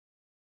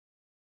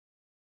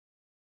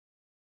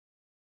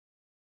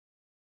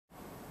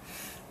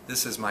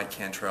This is Mike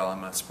Cantrell.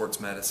 I'm a sports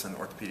medicine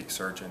orthopedic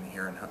surgeon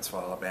here in Huntsville,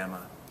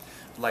 Alabama.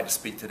 I'd like to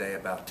speak today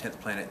about 10th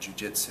Planet Jiu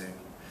Jitsu.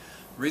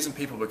 The reason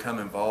people become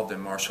involved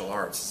in martial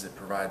arts is it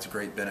provides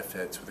great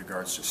benefits with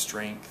regards to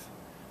strength,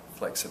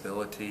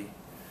 flexibility,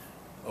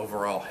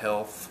 overall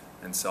health,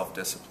 and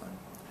self-discipline.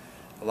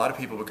 A lot of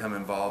people become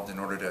involved in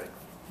order to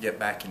get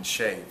back in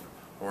shape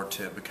or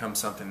to become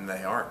something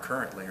they aren't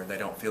currently or they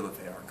don't feel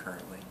that they are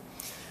currently.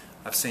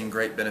 I've seen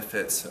great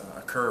benefits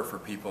occur for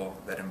people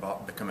that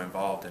become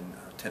involved in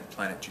 10th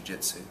Planet Jiu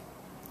Jitsu.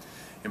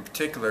 In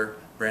particular,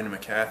 Brandon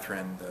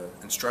McCatherine, the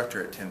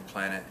instructor at 10th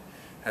Planet,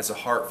 has a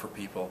heart for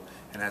people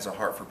and has a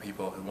heart for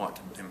people who want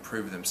to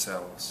improve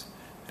themselves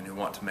and who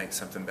want to make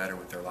something better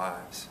with their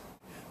lives.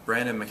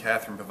 Brandon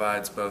McCatherine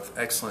provides both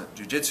excellent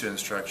Jiu Jitsu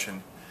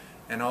instruction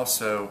and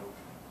also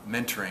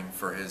mentoring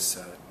for his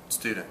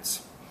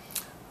students.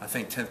 I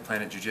think 10th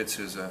Planet Jiu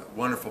Jitsu is a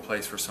wonderful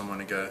place for someone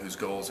to go whose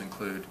goals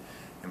include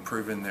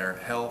improving their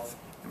health,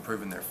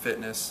 improving their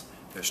fitness,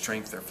 their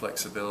strength, their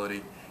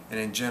flexibility, and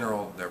in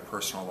general, their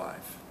personal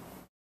life.